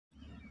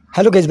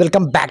Hello guys,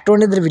 welcome back to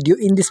another video.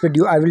 In this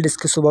video I will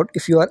discuss about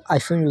if you are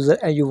iPhone user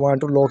and you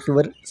want to lock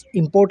your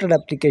imported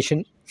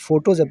application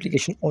photos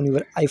application on your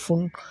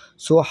iPhone.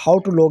 So how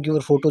to lock your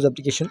photos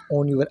application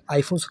on your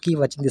iPhone. So keep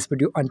watching this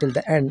video until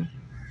the end.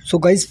 So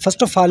guys,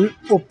 first of all,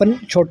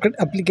 open shortcut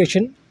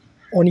application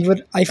on your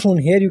iPhone.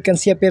 Here you can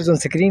see appears on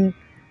screen.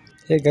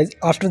 Here guys,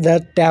 after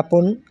that tap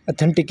on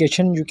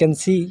authentication, you can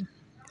see,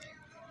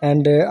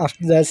 and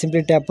after that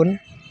simply tap on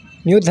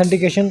new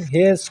authentication.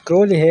 Here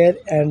scroll here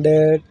and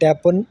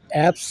tap on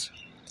apps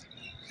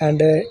and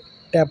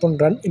tap on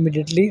run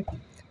immediately.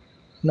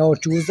 Now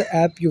choose the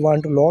app you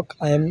want to lock.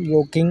 I am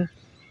locking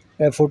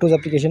photos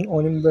application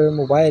on your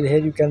mobile. Here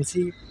you can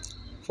see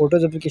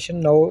photos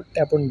application. Now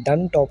tap on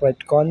done, top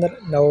right corner.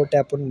 Now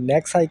tap on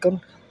next icon.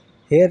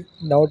 Here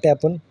now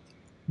tap on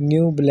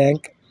new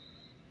blank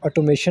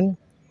automation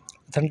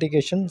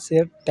authentication.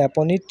 Here tap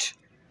on it,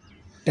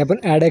 tap on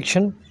add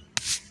action,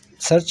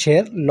 search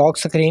here lock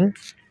screen.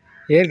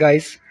 Here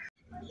guys,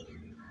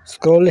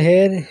 scroll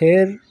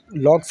here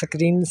lock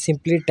screen,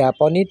 simply tap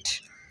on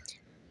it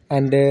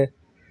and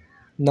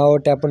now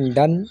tap on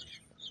done.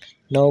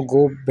 Now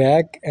go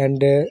back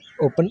and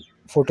open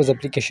photos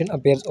application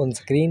appears on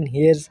screen.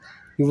 Here's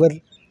your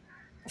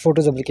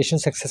photos application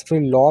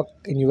successfully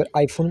locked in your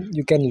iPhone.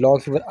 You can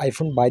lock your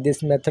iPhone by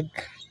this method.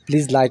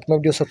 Please like my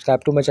video,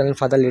 subscribe to my channel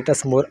for the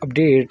latest more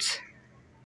updates.